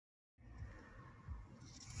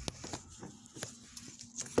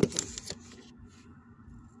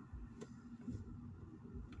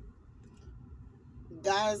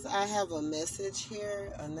Guys, I have a message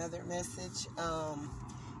here, another message,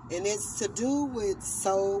 and it's to do with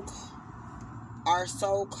our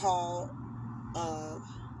so-called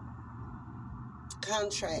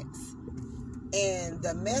contracts. And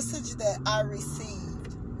the message that I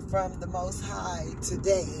received from the Most High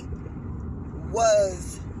today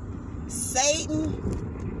was Satan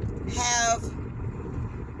have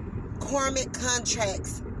karmic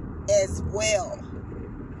contracts as well,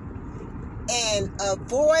 and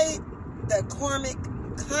avoid the karmic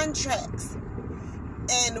contracts.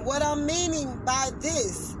 And what I'm meaning by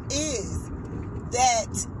this is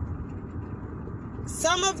that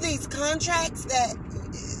some of these contracts that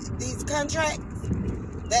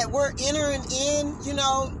we're entering in, you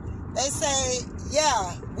know, they say,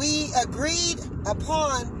 yeah, we agreed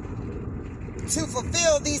upon to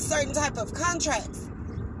fulfill these certain type of contracts.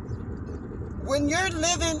 When you're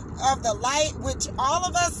living of the light, which all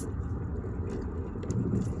of us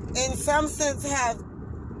in some sense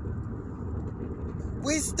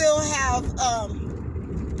we still have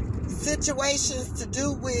situations to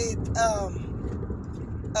do with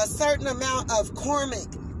a certain amount of karmic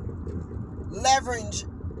leverage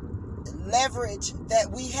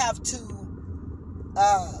that we have to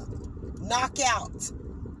knock out.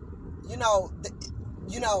 You know,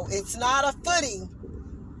 it's not a footing,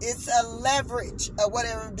 it's a leverage or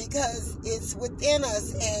whatever, because it's within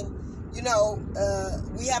us, and you know,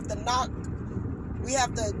 we have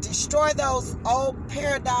to destroy those old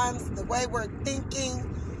paradigms, the way we're thinking,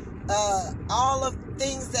 all of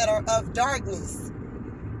things that are of darkness.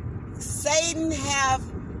 Satan have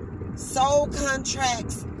soul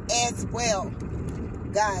contracts as well.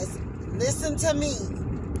 Guys, listen to me,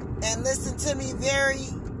 and listen to me very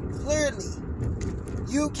clearly.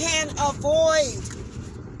 You can avoid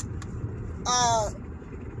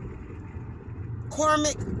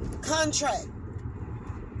karmic contract.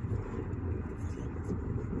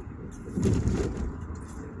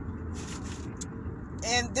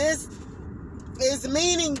 And this is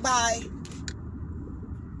meaning by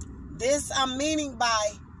this, I'm meaning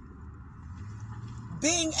by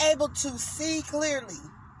being able to see clearly,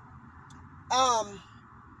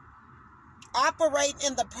 operate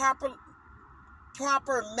in the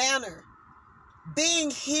proper manner,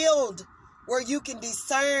 being healed where you can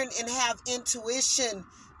discern and have intuition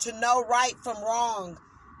to know right from wrong,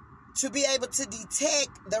 to be able to detect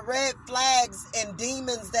the red flags and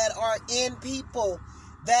demons that are in people,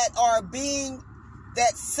 that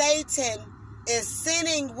Satan is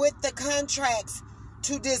sending with the contracts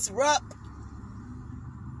to disrupt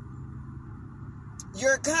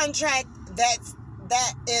your contract that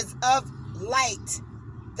is of light,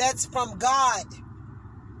 that's from God,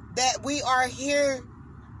 that we are here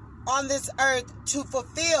on this earth to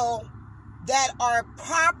fulfill, that are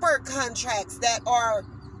proper contracts, that are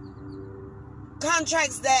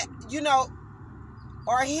contracts that, you know,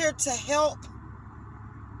 are here to help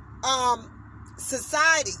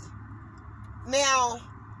society. Now,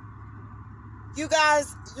 you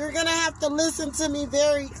guys, you're gonna have to listen to me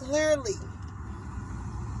very clearly,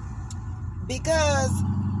 because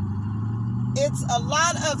it's a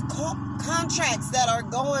lot of contracts that are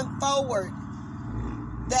going forward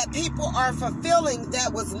that people are fulfilling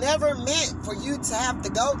that was never meant for you to have to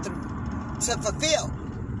go through to fulfill.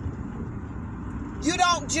 You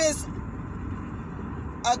don't just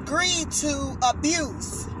agree to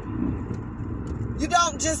abuse. You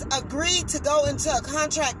don't just agree to go into a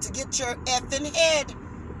contract to get your effing head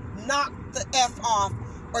knocked the F off,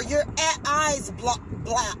 or your eyes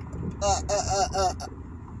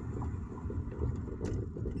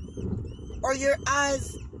or your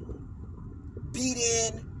eyes beat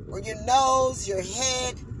in, or your nose, your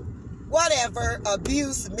head, whatever,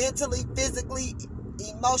 abuse mentally, physically,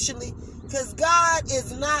 emotionally, because God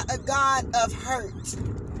is not a God of hurt.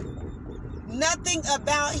 Nothing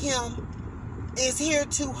about him is here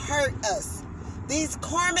to hurt us. These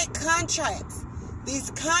karmic contracts, these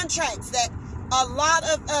contracts that a lot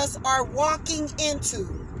of us are walking into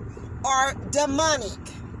are demonic.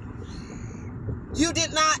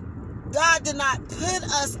 God did not put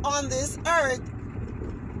us on this earth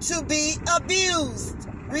to be abused,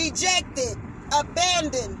 rejected,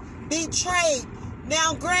 abandoned, betrayed.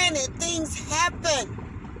 Now, granted, things happen.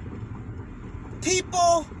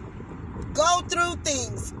 People go through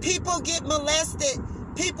things. People get molested.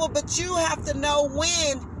 But you have to know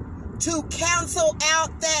when to cancel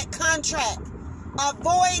out that contract.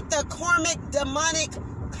 Avoid the karmic, demonic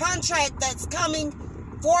contract that's coming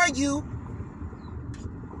for you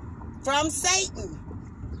from Satan.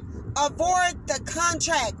 Avoid the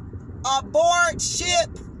contract. Abort ship.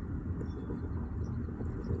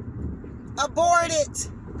 Abort it.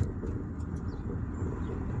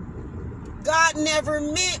 God never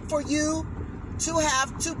meant for you to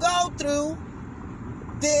have to go through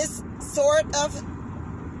this sort of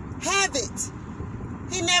habit.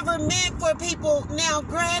 He never meant for people. Now,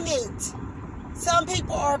 granted, some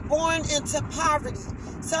people are born into poverty.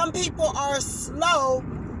 Some people are slow.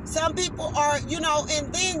 Some people are,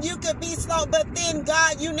 and then you could be slow, but then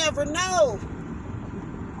God, you never know.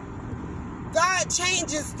 God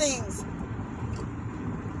changes things.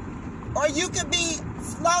 Or you could be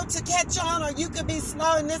slow to catch on, or you could be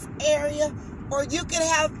slow in this area, or you could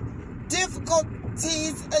have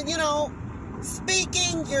difficulties,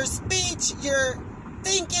 speaking, your speech, your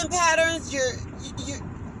thinking patterns, you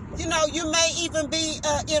may even be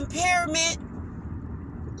impairment,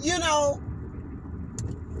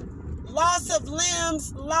 loss of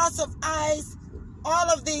limbs, loss of eyes, all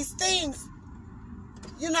of these things,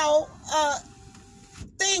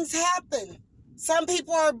 things happen. Some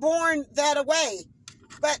people are born that way,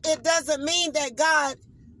 but it doesn't mean that God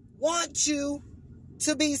wants you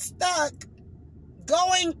to be stuck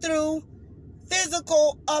going through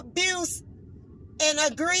physical abuse and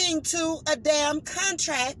agreeing to a damn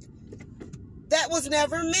contract that was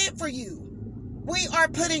never meant for you. We are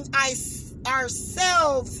putting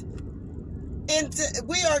ourselves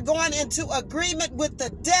we are going into agreement with the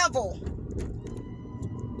devil.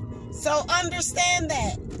 So understand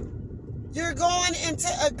that. You're going into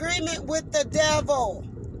agreement with the devil.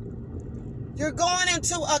 You're going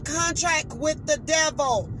into a contract with the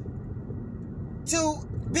devil to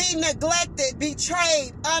be neglected,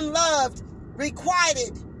 betrayed, unloved,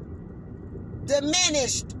 requited,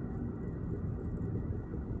 diminished,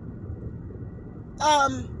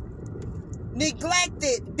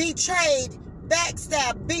 neglected, betrayed,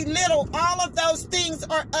 backstabbed, belittled. All of those things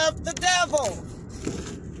are of the devil.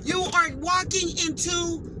 You are walking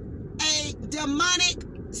into a demonic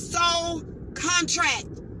soul contract.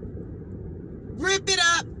 Rip it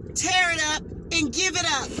up, tear it up, and give it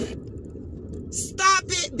up. Stop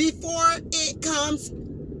it before it comes.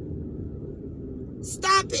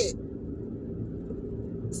 Stop it.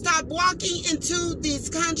 Stop walking into these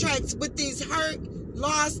contracts with these hurt,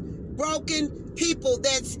 lost, broken people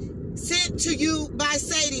that's sent to you by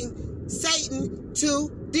Satan to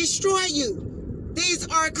destroy you. These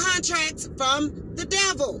are contracts from the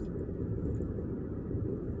devil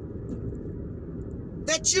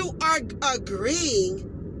that you are agreeing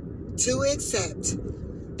to accept.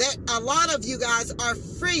 That a lot of you guys are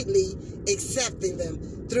freely accepting them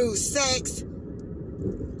through sex,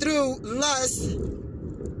 through lust,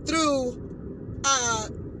 through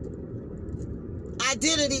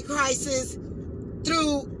identity crisis,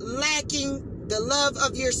 through lacking the love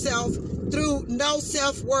of yourself, through no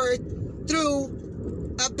self-worth, through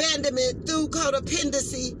abandonment, through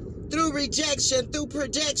codependency, through rejection, through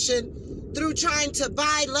projection, through trying to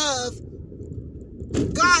buy love.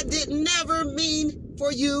 God did never mean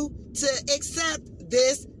for you to accept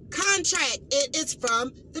this contract. It is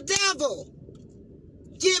from the devil.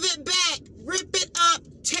 Give it back. Rip it up.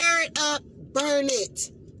 Tear it up. Burn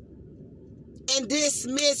it. And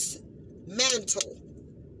dismantle.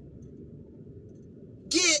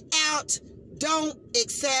 Get out. Don't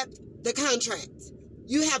accept the contract.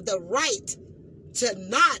 You have the right to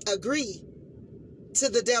not agree to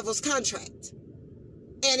the devil's contract.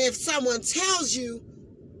 And if someone tells you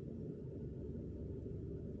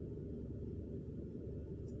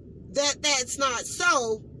that that's not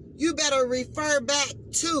so, you better refer back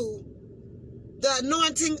to the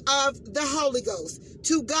anointing of the Holy Ghost,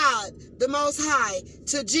 to God, the Most High,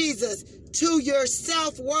 to Jesus, to your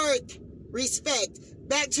self-worth, respect,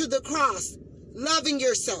 back to the cross, loving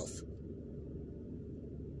yourself.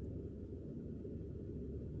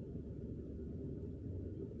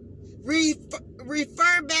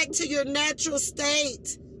 Refer back to your natural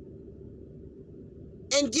state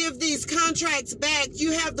and give these contracts back.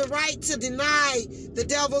 You have the right to deny the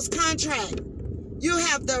devil's contract. You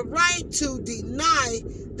have the right to deny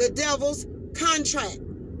the devil's contract.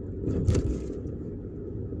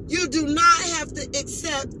 You do not have to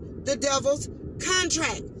accept the devil's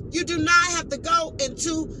contract. You do not have to go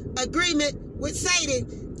into agreement with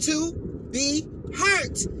Satan to be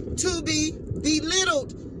hurt, to be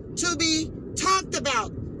belittled, to be talked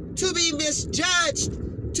about, to be misjudged,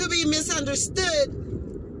 to be misunderstood,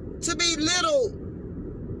 to be belittled,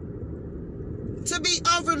 to be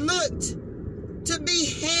overlooked, to be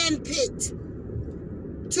handpicked,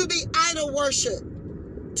 to be idol worship,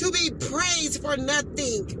 to be praised for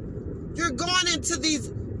nothing. You're going into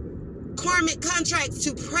these karmic contracts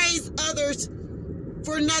to praise others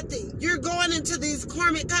for nothing. You're going into these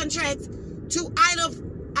karmic contracts to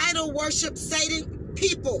idol worship Satan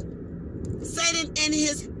people. Satan and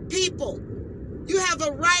his people. You have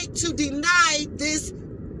a right to deny this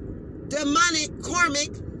demonic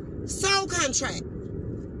karmic soul contract.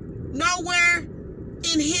 Nowhere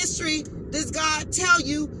in history does God tell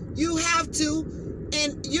you you have to,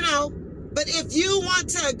 and you know, but if you want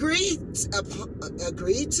to agree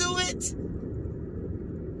to it,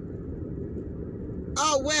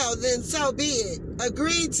 oh well, then so be it.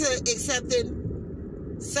 Agree to accepting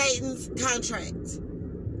Satan's contract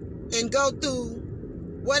and go through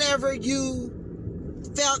whatever you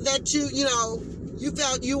felt that you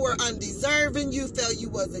felt you were undeserving, you felt you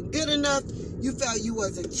wasn't good enough, you felt you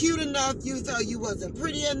wasn't cute enough, you felt you wasn't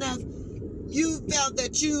pretty enough, you felt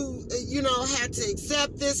that you had to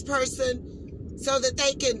accept this person so that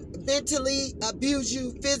they can mentally abuse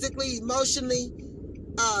you, physically, emotionally,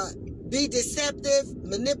 be deceptive,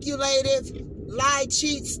 manipulative, lie,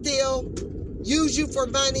 cheat, steal, use you for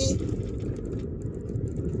money,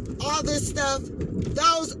 all this stuff.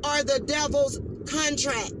 Those are the devil's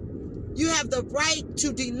contract. You have the right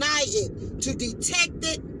to deny it, to detect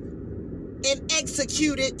it, and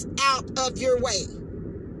execute it out of your way.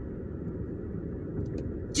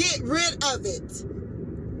 Get rid of it.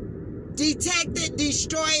 Detect it,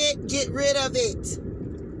 destroy it, get rid of it.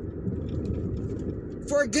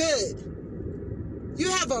 For good.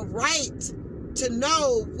 You have a right to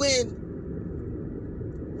know when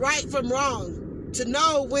right from wrong, to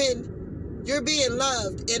know when you're being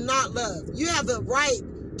loved and not loved. You have a right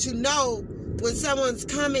to know when someone's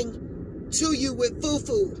coming to you with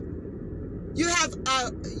foo-foo. You have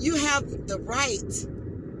the right.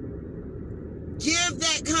 Give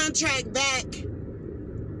that contract back.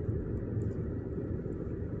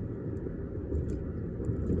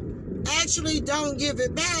 Actually, don't give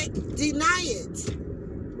it back. Deny it.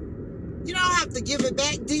 You don't have to give it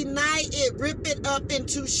back. Deny it. Rip it up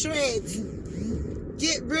into shreds.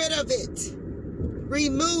 Get rid of it.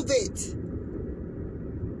 Remove it.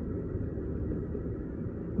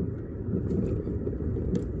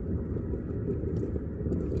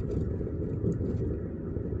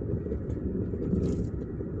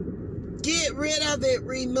 Get rid of it.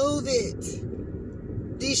 Remove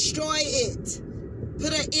it. Destroy it.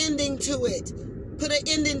 Put an ending to it. Put an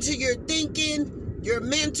ending to your thinking, your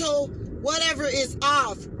mental, whatever is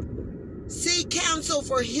off. Seek counsel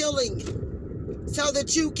for healing so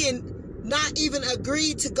that you can not even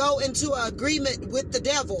agree to go into an agreement with the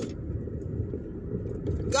devil.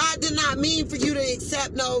 God did not mean for you to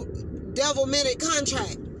accept no devil-minute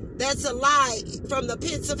contract. That's a lie from the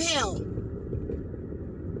pits of hell.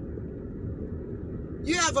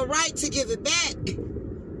 You have a right to give it back.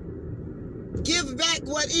 Give back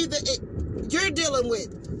what even you're dealing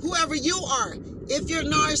with. Whoever you are. If you're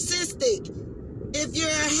narcissistic, if you're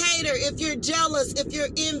a hater, if you're jealous, if you're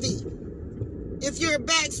envy, if you're a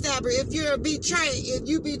backstabber, if you're a if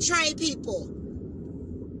you betray people,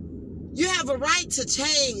 you have a right to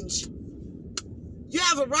change. You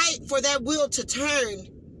have a right for that wheel to turn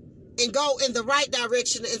and go in the right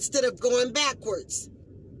direction instead of going backwards.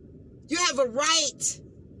 You have a right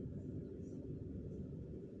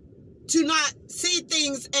to not see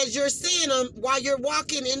things as you're seeing them while you're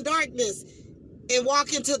walking in darkness, and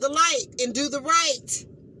walk into the light and do the right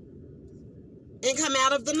and come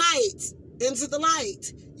out of the night into the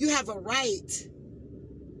light. You have a right.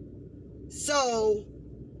 So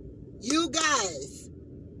you guys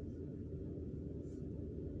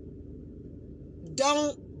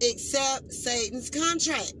don't accept Satan's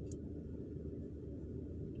contract.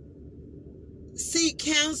 Seek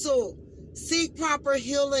counsel. Seek proper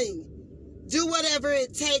healing. Do whatever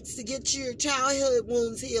it takes to get your childhood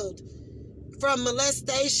wounds healed. From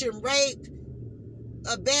molestation, rape,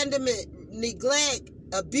 abandonment, neglect,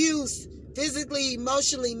 abuse, physically,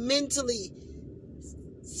 emotionally, mentally,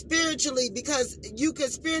 spiritually, because you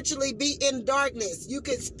could spiritually be in darkness. You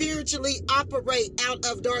could spiritually operate out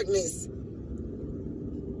of darkness.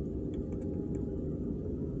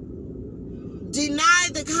 Deny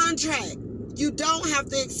the contract. You don't have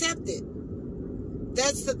to accept it.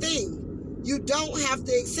 That's the thing. You don't have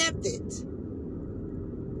to accept it.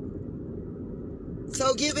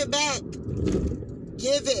 So give it back.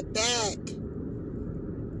 Give it back.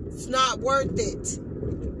 It's not worth it.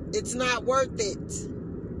 It's not worth it.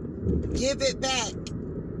 Give it back.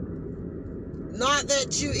 Not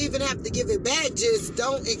that you even have to give it back, just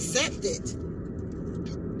don't accept it.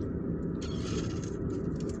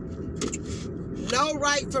 Know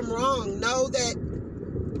right from wrong. Know that,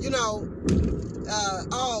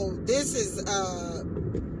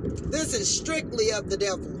 this is strictly of the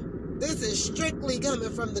devil. This is strictly coming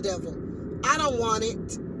from the devil. I don't want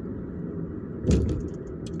it.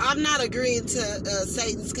 I'm not agreeing to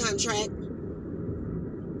Satan's contract.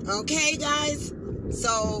 Okay, guys?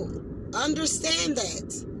 So, understand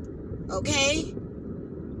that. Okay?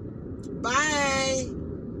 Bye.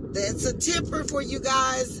 That's a tipper for you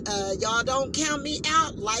guys. Y'all don't count me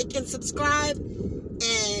out. Like and subscribe.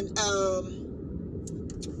 And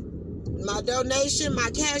my donation, my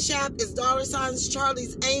Cash App is $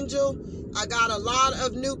 Charlie's Angel. I got a lot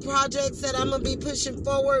of new projects that I'm going to be pushing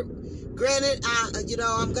forward. Granted,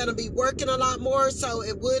 I'm going to be working a lot more, so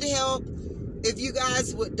it would help if you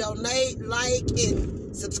guys would donate, like,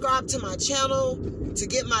 and subscribe to my channel to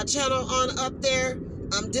get my channel on up there.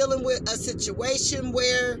 I'm dealing with a situation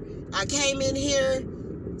where I came in here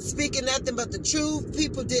speaking nothing but the truth.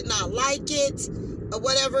 People did not like it or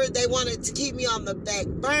whatever. They wanted to keep me on the back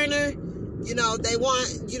burner. They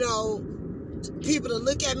want, people to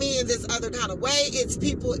look at me in this other kind of way. It's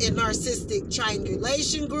people in narcissistic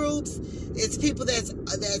triangulation groups. It's people that's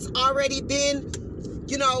already been,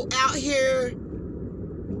 out here,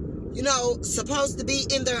 supposed to be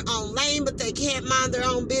in their own lane, but they can't mind their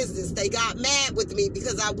own business. They got mad with me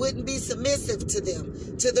because I wouldn't be submissive to them,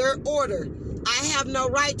 to their order. I have no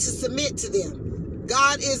right to submit to them.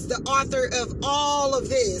 God is the author of all of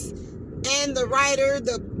this, and the writer,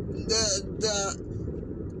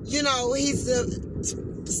 he's the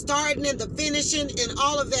starting and the finishing and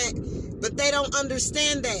all of that, but they don't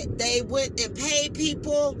understand that. They went and paid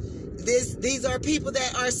people. These are people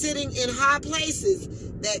that are sitting in high places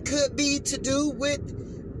that could be to do with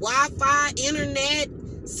Wi-Fi, internet,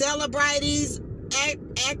 celebrities,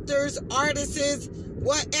 actors, artists,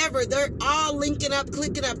 whatever. They're all linking up,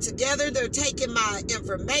 clicking up together. They're taking my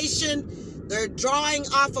information. They're drawing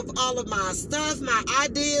off of all of my stuff, my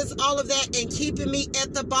ideas, all of that, and keeping me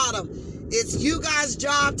at the bottom. It's you guys'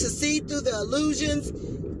 job to see through the illusions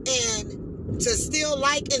and to still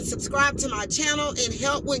like and subscribe to my channel and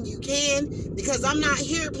help when you can, because I'm not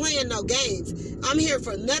here playing no games. I'm here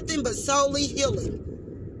for nothing but solely healing.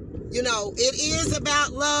 It is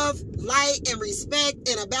about love, light, and respect,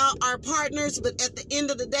 and about our partners, but at the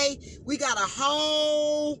end of the day, we got a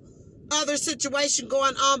whole other situation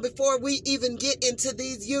going on before we even get into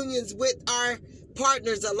these unions with our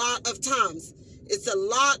partners a lot of times. It's a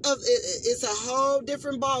whole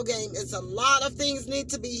different ball game. It's a lot of things need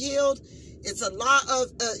to be healed. It's a lot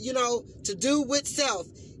of, to do with self.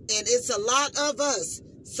 And it's a lot of us.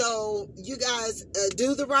 So you guys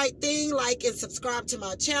do the right thing. Like and subscribe to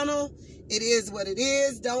my channel. It is what it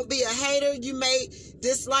is. Don't be a hater. You may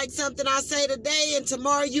dislike something I say today, and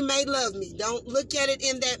tomorrow you may love me. Don't look at it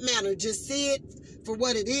in that manner. Just see it for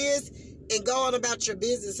what it is and go on about your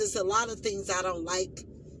business. It's a lot of things I don't like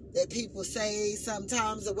that people say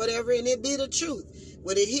sometimes or whatever, and it be the truth.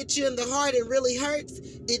 When it hits you in the heart and really hurts,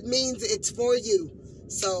 it means it's for you.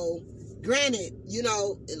 So, granted,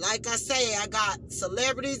 like I say, I got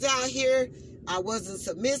celebrities out here. I wasn't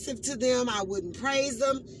submissive to them. I wouldn't praise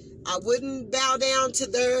them. I wouldn't bow down to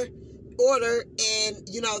their order. And,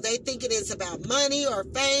 they thinking it's about money or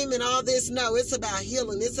fame and all this. No, it's about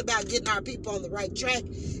healing. It's about getting our people on the right track.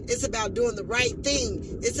 It's about doing the right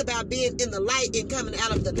thing. It's about being in the light and coming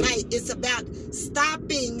out of the night. It's about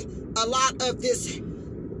stopping a lot of this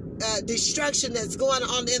destruction that's going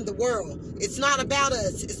on in the world. It's not about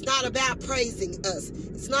us. It's not about praising us.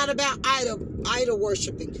 It's not about idol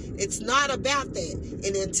worshiping. It's not about that.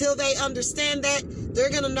 And until they understand that, they're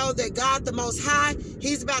going to know that God the Most High,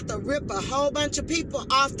 He's about to rip a whole bunch of people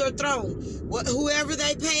off their throne. Whoever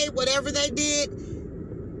they paid, whatever they did,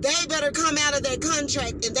 they better come out of that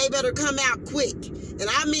contract, and they better come out quick. And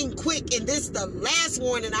I mean quick. And this is the last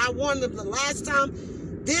warning. I warned them the last time.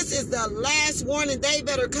 This is the last warning. They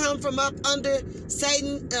better come from up under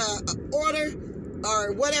Satan order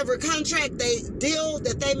or whatever contract deal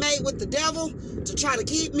that they made with the devil to try to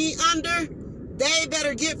keep me under. They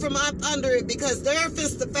better get from up under it, because they're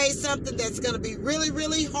fist to face something that's going to be really,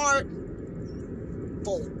 really hurtful,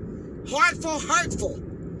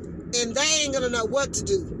 and they ain't going to know what to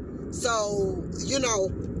do. So,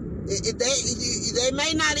 they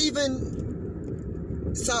may not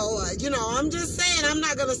even. So, I'm just saying, I'm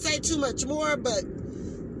not going to say too much more, but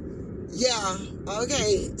yeah,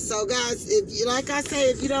 okay. So, guys, like I say,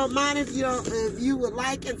 if you don't mind, if you would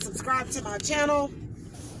like and subscribe to my channel,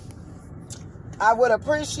 I would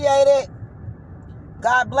appreciate it.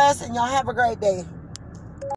 God bless, and y'all have a great day.